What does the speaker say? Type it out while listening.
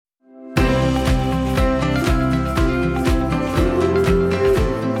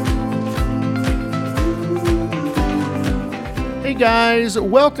guys,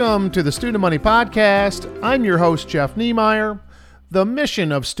 welcome to the Student of Money Podcast. I'm your host, Jeff Niemeyer. The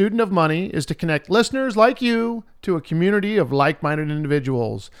mission of Student of Money is to connect listeners like you to a community of like-minded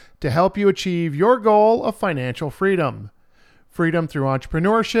individuals to help you achieve your goal of financial freedom. Freedom through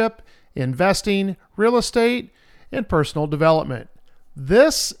entrepreneurship, investing, real estate, and personal development.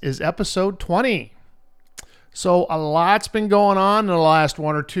 This is episode 20. So a lot's been going on in the last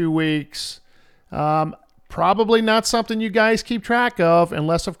 1 or 2 weeks. Probably not something you guys keep track of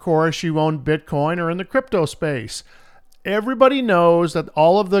unless, of course, you own Bitcoin or in the crypto space. Everybody knows that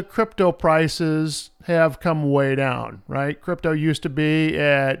all of the crypto prices have come way down, right? Crypto used to be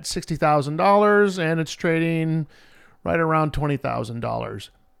at $60,000 and it's trading right around $20,000.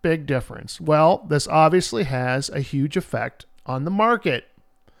 Big difference. Well, this obviously has a huge effect on the market.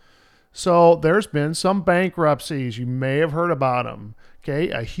 So there's been some bankruptcies. You may have heard about them. Okay,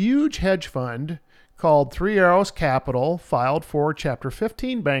 a huge hedge fund called Three Arrows Capital filed for Chapter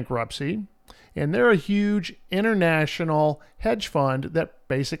 15 bankruptcy, and they're a huge international hedge fund that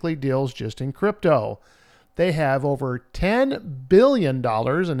basically deals just in crypto. They have over $10 billion,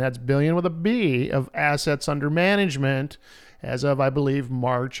 and that's billion with a B, of assets under management as of, I believe,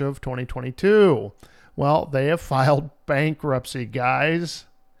 March of 2022. Well, they have filed bankruptcy, guys.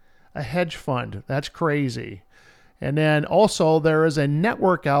 A hedge fund. That's crazy. And then also there is a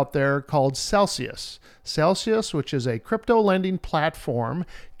network out there called Celsius. Celsius, which is a crypto lending platform,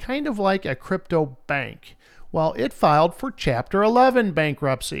 kind of like a crypto bank. Well, it filed for Chapter 11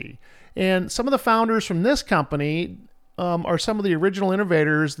 bankruptcy. And some of the founders from this company are some of the original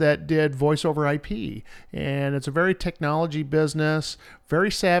innovators that did voice over IP. And it's a very technology business,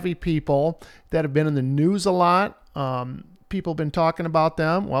 very savvy people that have been in the news a lot. People have been talking about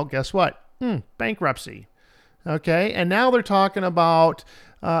them. Well, guess what? Bankruptcy. Okay, and now they're talking about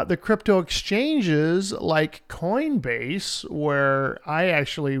the crypto exchanges like Coinbase, where I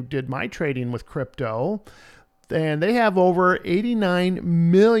actually did my trading with crypto, and they have over 89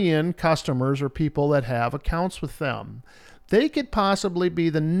 million customers or people that have accounts with them. They could possibly be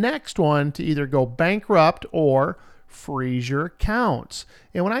the next one to either go bankrupt or freeze your accounts.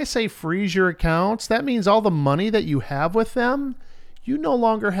 And when I say freeze your accounts, that means all the money that you have with them, you no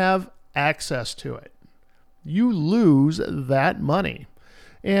longer have access to it. You lose that money.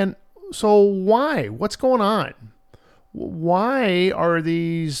 And so why? What's going on? Why are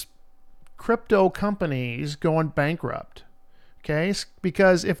these crypto companies going bankrupt? Okay,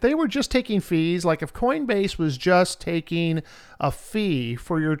 because if they were just taking fees, like if Coinbase was just taking a fee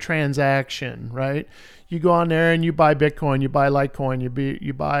for your transaction, right? You go on there and you buy Bitcoin, you buy Litecoin,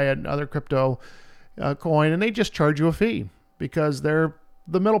 you buy another crypto coin, and they just charge you a fee because they're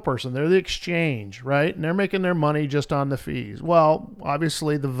the middle person. They're the exchange, right? And they're making their money just on the fees. Well,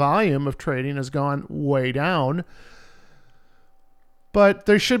 obviously the volume of trading has gone way down, but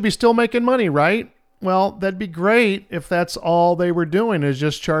they should be still making money, right? Well, that'd be great if that's all they were doing is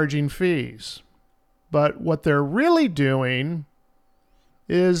just charging fees. But what they're really doing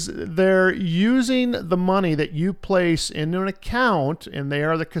is they're using the money that you place in an account and they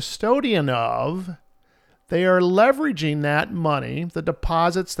are the custodian of. They are leveraging that money, the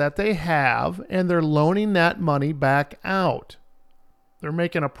deposits that they have, and they're loaning that money back out. They're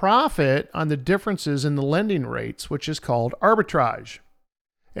making a profit on the differences in the lending rates, which is called arbitrage.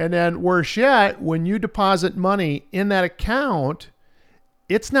 And then worse yet, when you deposit money in that account,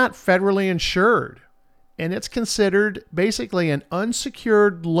 it's not federally insured. And it's considered basically an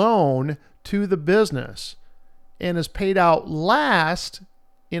unsecured loan to the business and is paid out last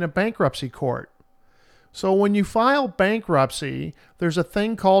in a bankruptcy court. So when you file bankruptcy, there's a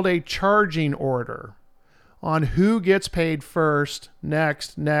thing called a charging order on who gets paid first,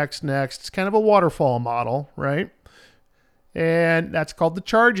 next. It's kind of a waterfall model, right? And that's called the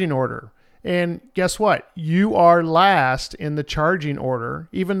charging order. And guess what? You are last in the charging order,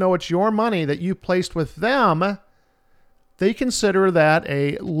 even though it's your money that you placed with them. They consider that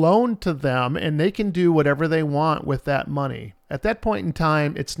a loan to them and they can do whatever they want with that money. At that point in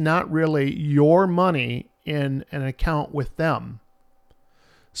time, it's not really your money in an account with them.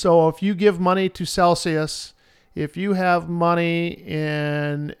 So if you give money to Celsius, if you have money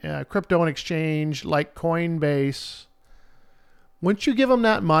in crypto and exchange like Coinbase, once you give them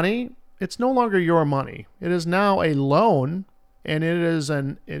that money, it's no longer your money. It is now a loan, and it is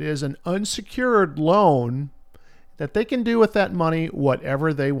an unsecured loan that they can do with that money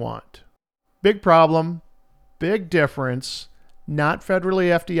whatever they want. Big problem, big difference, not federally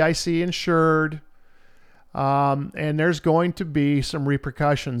FDIC insured, and there's going to be some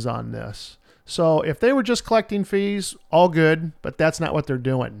repercussions on this. So if they were just collecting fees, all good, but that's not what they're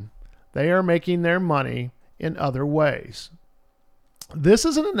doing. They are making their money in other ways. This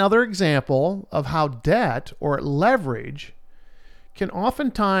is another example of how debt or leverage can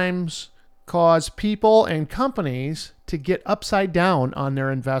oftentimes cause people and companies to get upside down on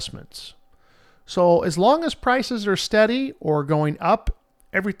their investments. So as long as prices are steady or going up,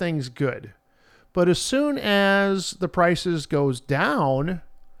 everything's good. But as soon as the prices goes down,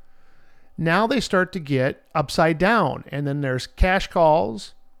 now they start to get upside down. And then there's cash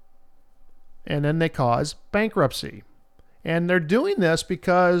calls, and then they cause bankruptcy. And they're doing this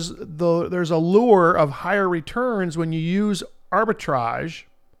because there's a lure of higher returns when you use arbitrage.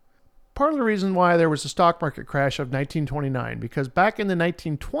 Part of the reason why there was a stock market crash of 1929, because back in the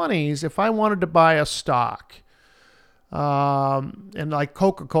 1920s, if I wanted to buy a stock, and like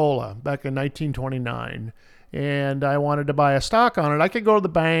Coca-Cola back in 1929, and I wanted to buy a stock on it, I could go to the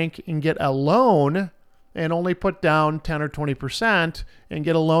bank and get a loan and only put down 10 or 20% and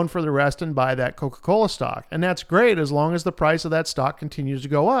get a loan for the rest and buy that Coca-Cola stock. And that's great as long as the price of that stock continues to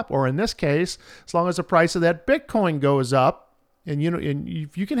go up. Or in this case, as long as the price of that Bitcoin goes up, and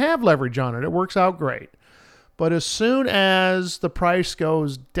if you can have leverage on it, it works out great. But as soon as the price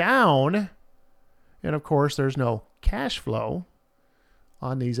goes down, and of course there's no cash flow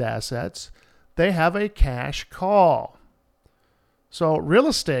on these assets, they have a cash call. So real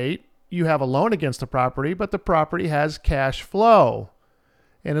estate, you have a loan against the property, but the property has cash flow.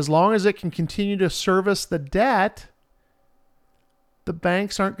 And as long as it can continue to service the debt, the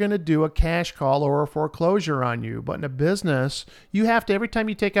banks aren't going to do a cash call or a foreclosure on you. But in a business, you have to, every time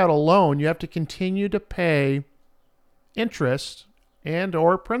you take out a loan, you have to continue to pay interest and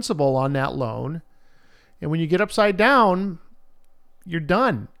or principal on that loan. And when you get upside down, you're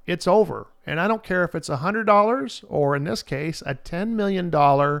done. It's over. And I don't care if it's $100 or in this case, a $10 million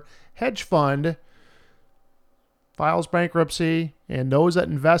hedge fund files bankruptcy, and those that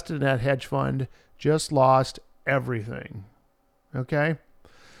invested in that hedge fund just lost everything. Okay?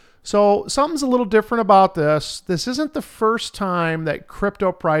 So something's a little different about this. This isn't the first time that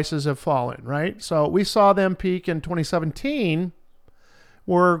crypto prices have fallen, right? So we saw them peak in 2017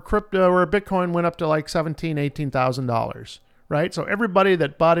 where Bitcoin went up to like $17,000, $18,000, right? So everybody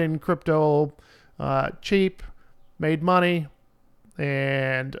that bought in crypto cheap made money,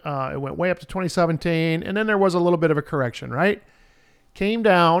 and it went way up to 2017, and then there was a little bit of a correction, right? Came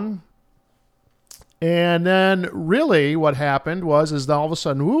down, and then really what happened was all of a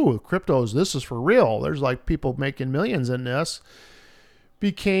sudden, this is for real. There's like people making millions in this.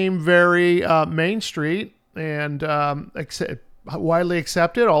 Became very Main Street and widely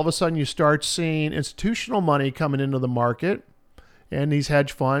accepted. All of a sudden you start seeing institutional money coming into the market and these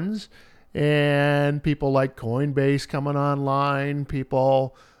hedge funds, and people like Coinbase coming online,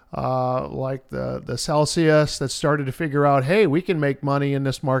 people like the Celsius that started to figure out, hey, we can make money in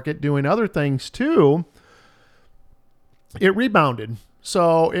this market doing other things too. It rebounded.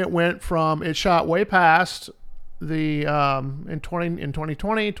 So it shot way past the, in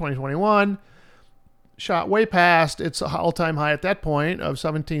 2020, 2021, shot way past its all-time high at that point of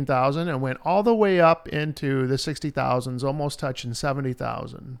 17,000 and went all the way up into the 60,000s, almost touching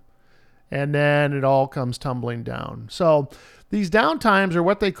 70,000. And then it all comes tumbling down. So these downtimes are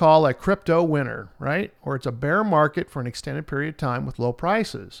what they call a crypto winter, right? Or it's a bear market for an extended period of time with low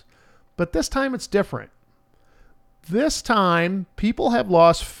prices. But this time it's different. This time, people have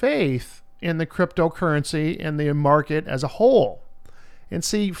lost faith in the cryptocurrency and the market as a whole. And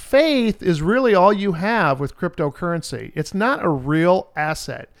see, faith is really all you have with cryptocurrency. It's not a real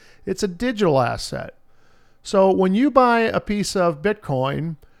asset. It's a digital asset. So when you buy a piece of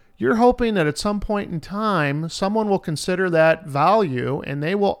Bitcoin, you're hoping that at some point in time, someone will consider that value and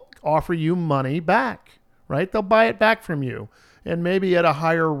they will offer you money back, right? They'll buy it back from you, and maybe at a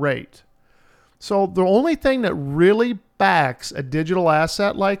higher rate. So the only thing that really backs a digital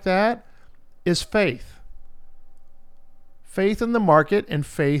asset like that is faith. Faith in the market and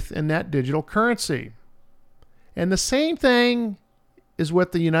faith in that digital currency. And the same thing is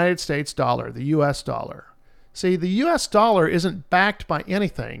with the United States dollar, the US dollar. See, the US dollar isn't backed by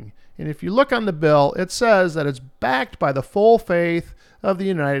anything. And if you look on the bill, it says that it's backed by the full faith of the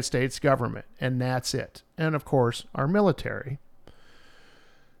United States government. And that's it. And of course, our military.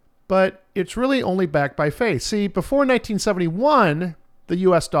 But it's really only backed by faith. See, before 1971, the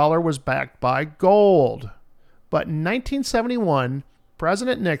US dollar was backed by gold. But in 1971,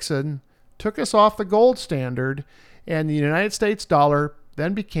 President Nixon took us off the gold standard, and the United States dollar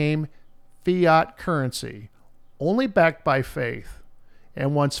then became fiat currency, only backed by faith.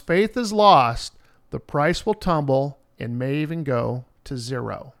 And once faith is lost, the price will tumble and may even go to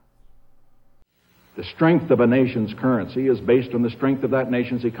zero. The strength of a nation's currency is based on the strength of that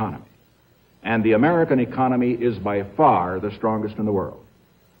nation's economy. and the American economy is by far the strongest in the world.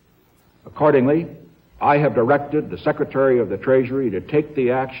 Accordingly, I have directed the Secretary of the Treasury to take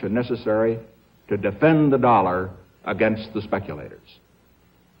the action necessary to defend the dollar against the speculators.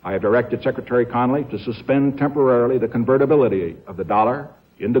 I have directed Secretary Connally to suspend temporarily the convertibility of the dollar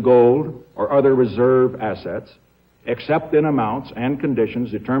into gold or other reserve assets, except in amounts and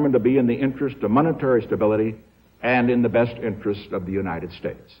conditions determined to be in the interest of monetary stability and in the best interest of the United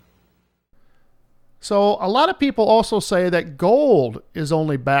States. So a lot of people also say that gold is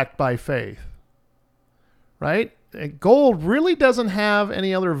only backed by faith, right? Gold really doesn't have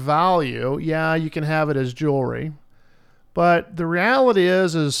any other value. Yeah, you can have it as jewelry. But the reality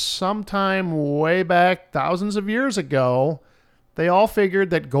is sometime way back, thousands of years ago, they all figured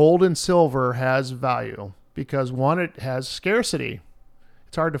that gold and silver has value because, one, it has scarcity.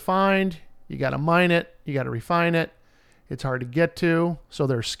 It's hard to find. You got to mine it. You got to refine it. It's hard to get to. So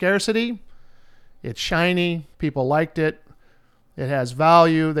there's scarcity. It's shiny. People liked it. It has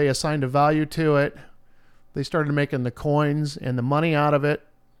value. They assigned a value to it. They started making the coins and the money out of it.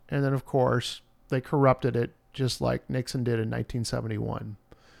 And then, of course, they corrupted it, just like Nixon did in 1971.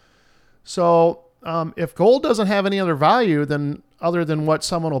 So if gold doesn't have any other value other than what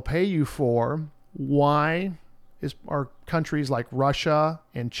someone will pay you for, why are countries like Russia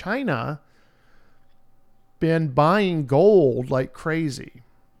and China been buying gold like crazy?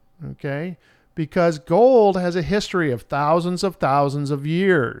 Okay? Because gold has a history of thousands of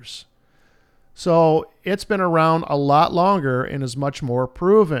years. So it's been around a lot longer and is much more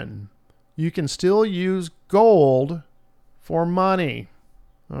proven. You can still use gold for money,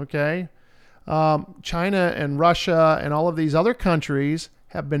 okay? China and Russia and all of these other countries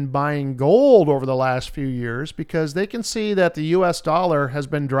have been buying gold over the last few years because they can see that the U.S. dollar has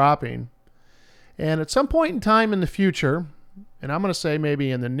been dropping. And at some point in time in the future, and I'm going to say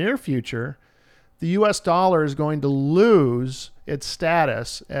maybe in the near future, the U.S. dollar is going to lose its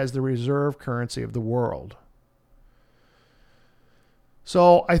status as the reserve currency of the world.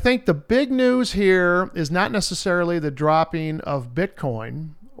 So I think the big news here is not necessarily the dropping of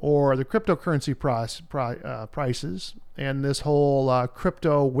Bitcoin or the cryptocurrency prices and this whole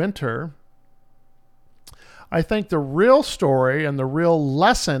crypto winter. I think the real story and the real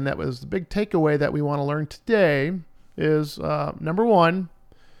lesson that was the big takeaway that we want to learn today is, number one,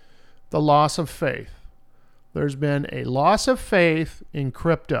 the loss of faith. There's been a loss of faith in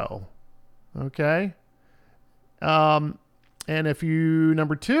crypto. Okay? And if you,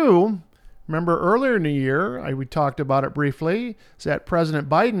 number two, remember earlier in the year, we talked about it briefly, is that President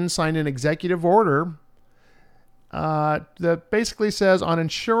Biden signed an executive order that basically says on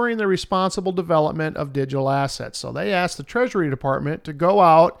ensuring the responsible development of digital assets. So they asked the Treasury Department to go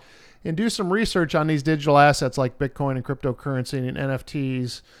out and do some research on these digital assets like Bitcoin and cryptocurrency and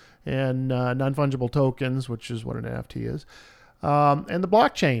NFTs and non-fungible tokens, which is what an NFT is, and the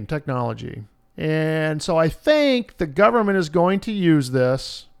blockchain technology. And so I think the government is going to use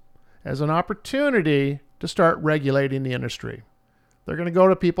this as an opportunity to start regulating the industry. They're going to go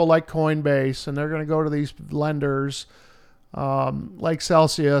to people like Coinbase, and they're going to go to these lenders like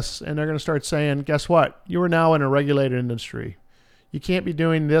Celsius, and they're going to start saying, guess what? You are now in a regulated industry. You can't be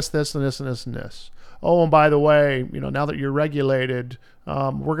doing this, this, and this, and this, and this. Oh, and by the way, now that you're regulated,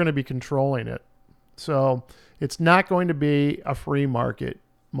 we're going to be controlling it. So it's not going to be a free market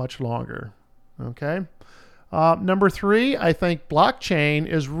much longer. Okay. Number three, I think blockchain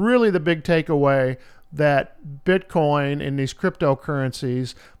is really the big takeaway, that Bitcoin and these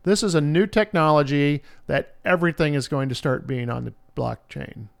cryptocurrencies, this is a new technology that everything is going to start being on the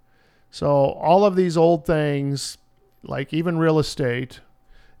blockchain. So all of these old things, like even real estate,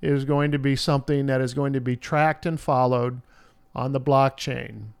 is going to be something that is going to be tracked and followed on the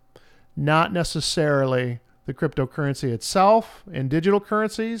blockchain, not necessarily the cryptocurrency itself. And digital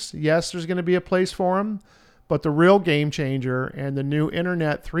currencies, yes, there's going to be a place for them, but the real game changer and the new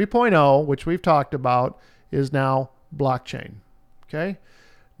Internet 3.0, which we've talked about, is now blockchain. Okay?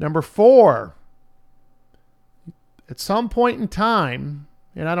 Number four, at some point in time,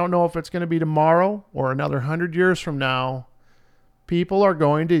 and I don't know if it's going to be tomorrow or another 100 years from now, people are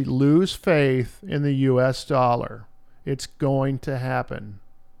going to lose faith in the U.S. dollar. It's going to happen.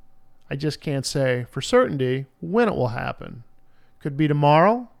 I just can't say for certainty when it will happen. Could be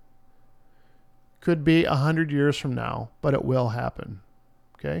tomorrow. Could be 100 years from now, but it will happen.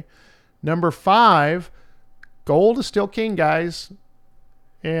 Okay. Number five, gold is still king, guys.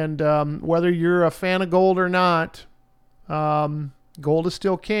 And whether you're a fan of gold or not, gold is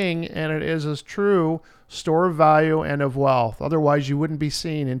still king, and it is a true store of value and of wealth. Otherwise, you wouldn't be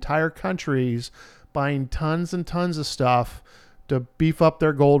seeing entire countries buying tons and tons of stuff to beef up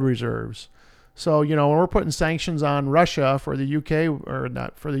their gold reserves. So, when we're putting sanctions on Russia for the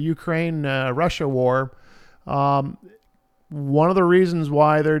Ukraine-Russia war, one of the reasons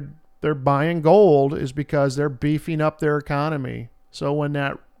why they're buying gold is because they're beefing up their economy. So when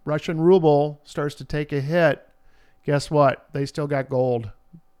that Russian ruble starts to take a hit, guess what? They still got gold.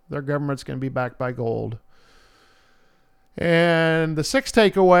 Their government's going to be backed by gold. And the sixth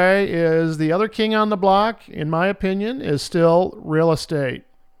takeaway is the other king on the block, in my opinion, is still real estate.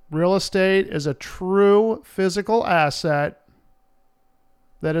 Real estate is a true physical asset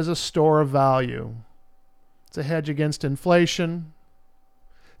that is a store of value. It's a hedge against inflation.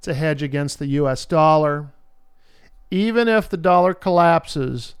 It's a hedge against the US dollar. Even if the dollar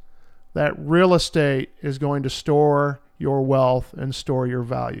collapses, that real estate is going to store your wealth and store your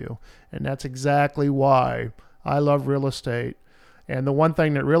value. And that's exactly why I love real estate. And the one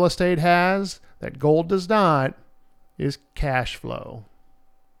thing that real estate has that gold does not is cash flow.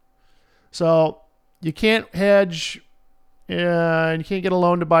 So you can't hedge and you can't get a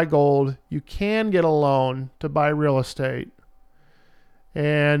loan to buy gold. You can get a loan to buy real estate.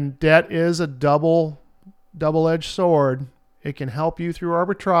 And debt is a double-edged sword. It can help you through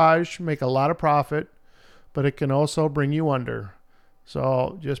arbitrage, make a lot of profit, but it can also bring you under.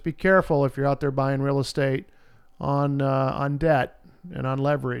 So just be careful if you're out there buying real estate on debt and on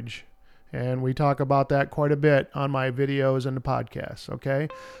leverage. And we talk about that quite a bit on my videos and the podcasts, okay?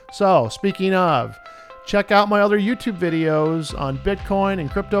 So, speaking of, check out my other YouTube videos on Bitcoin and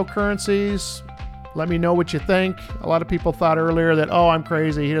cryptocurrencies. Let me know what you think. A lot of people thought earlier that, I'm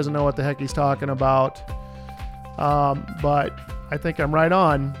crazy. He doesn't know what the heck he's talking about. But I think I'm right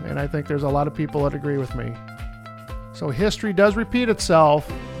on, and I think there's a lot of people that agree with me. So history does repeat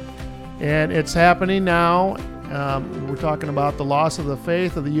itself, and it's happening now. We're talking about the loss of the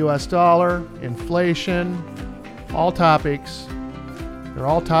faith of the US dollar, inflation, all topics. They're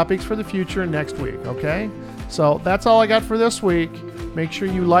all topics for the future next week, okay? So that's all I got for this week. Make sure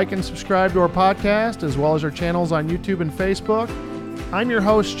you like and subscribe to our podcast, as well as our channels on YouTube and Facebook. I'm your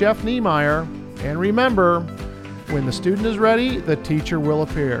host, Jeff Niemeyer, and remember, when the student is ready, the teacher will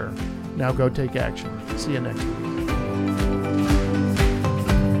appear. Now go take action. See you next week.